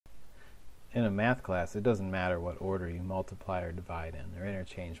in a math class, it doesn't matter what order you multiply or divide in. They're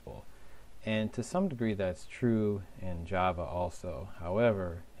interchangeable. And to some degree that's true in Java also.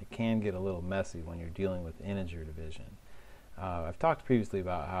 However, it can get a little messy when you're dealing with integer division. I've talked previously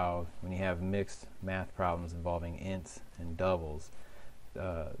about how when you have mixed math problems involving ints and doubles,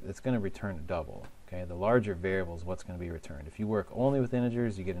 it's going to return a double. Okay? The larger variable is what's going to be returned. If you work only with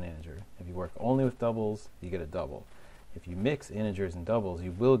integers, you get an integer. If you work only with doubles, you get a double. If you mix integers and doubles,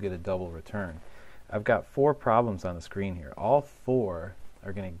 you will get a double return. I've got 4 problems on the screen here. All 4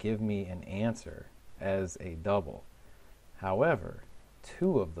 are going to give me an answer as a double. However,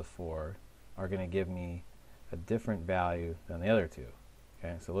 2 of the 4 are going to give me a different value than the other 2.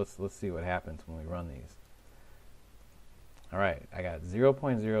 Okay, so let's see what happens when we run these. All right, I got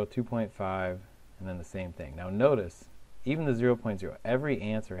 0.0, 2.5, and then the same thing. Now notice, even the 0.0, every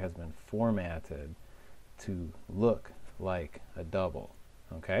answer has been formatted to look like a double.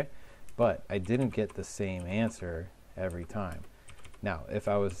 Okay, but I didn't get the same answer every time. Now, if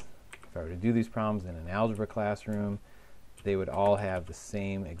I were to do these problems in an algebra classroom, they would all have the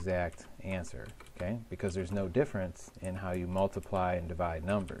same exact answer, okay? Because there's no difference in how you multiply and divide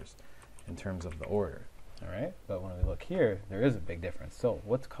numbers in terms of the order, all right? But when we look here, there is a big difference. So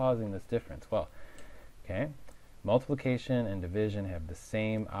what's causing this difference? Well, okay, multiplication and division have the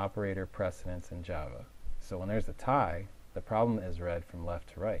same operator precedence in Java. So when there's a tie, the problem is read from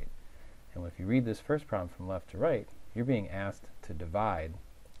left to right. And if you read this first problem from left to right, you're being asked to divide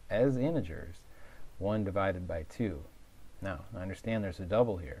as integers 1 divided by 2. Now, I understand there's a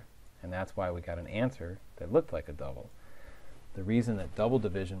double here, and that's why we got an answer that looked like a double. The reason that double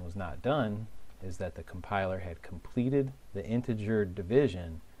division was not done is that the compiler had completed the integer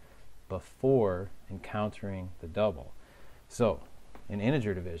division before encountering the double. So, in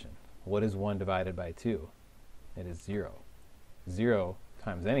integer division, what is 1 divided by 2? It is 0. 0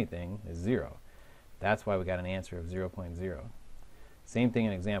 times anything is 0. That's why we got an answer of 0.0. Same thing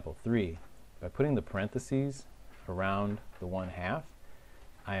in example 3. By putting the parentheses around the 1/2,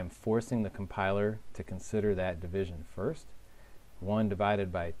 I am forcing the compiler to consider that division first. 1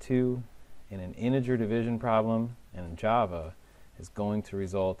 divided by 2 in an integer division problem in Java is going to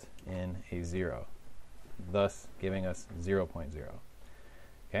result in a 0, thus giving us 0.0.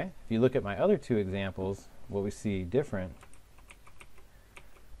 Okay? If you look at my other 2 examples, what we see different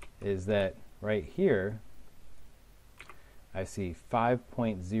is that right here, I see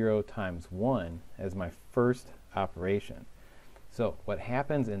 5.0 times 1 as my first operation. So what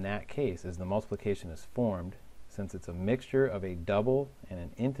happens in that case is the multiplication is formed. Since it's a mixture of a double and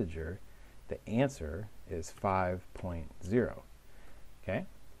an integer, the answer is 5.0. Okay?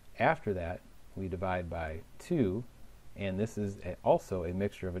 After that, we divide by 2, and this is also a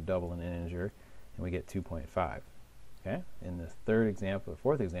mixture of a double and an integer, and we get 2.5. Okay? In the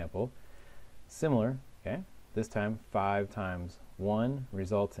fourth example, similar, okay? This time 5 times 1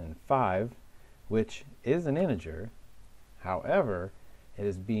 results in 5, which is an integer. However, it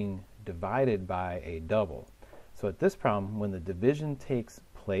is being divided by a double. So at this problem, when the division takes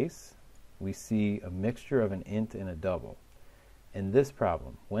place, we see a mixture of an int and a double. In this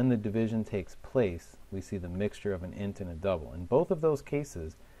problem, when the division takes place, we see the mixture of an int and a double. In both of those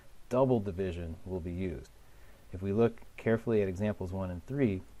cases, double division will be used. If we look carefully at examples 1 and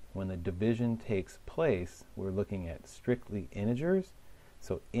 3, when the division takes place, we're looking at strictly integers,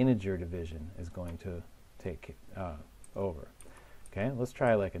 so integer division is going to take over. Okay, let's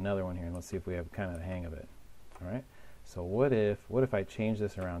try like another one here, and let's see if we have kind of the hang of it. All right, so what if I change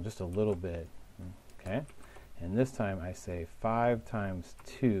this around just a little bit? Okay, and this time I say 5 times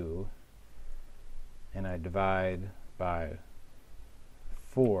 2, and I divide by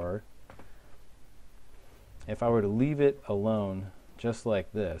 4. If I were to leave it alone just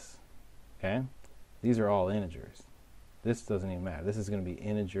like this, okay, these are all integers. This doesn't even matter. This is going to be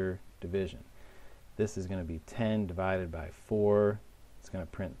integer division. This is going to be 10 divided by 4. It's going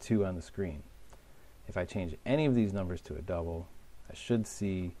to print 2 on the screen. If I change any of these numbers to a double, I should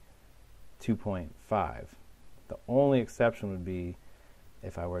see 2.5. The only exception would be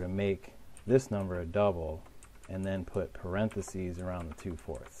if I were to make this number a double and then put parentheses around the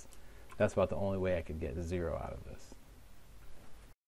 2/4. That's about the only way I could get 0 out of this.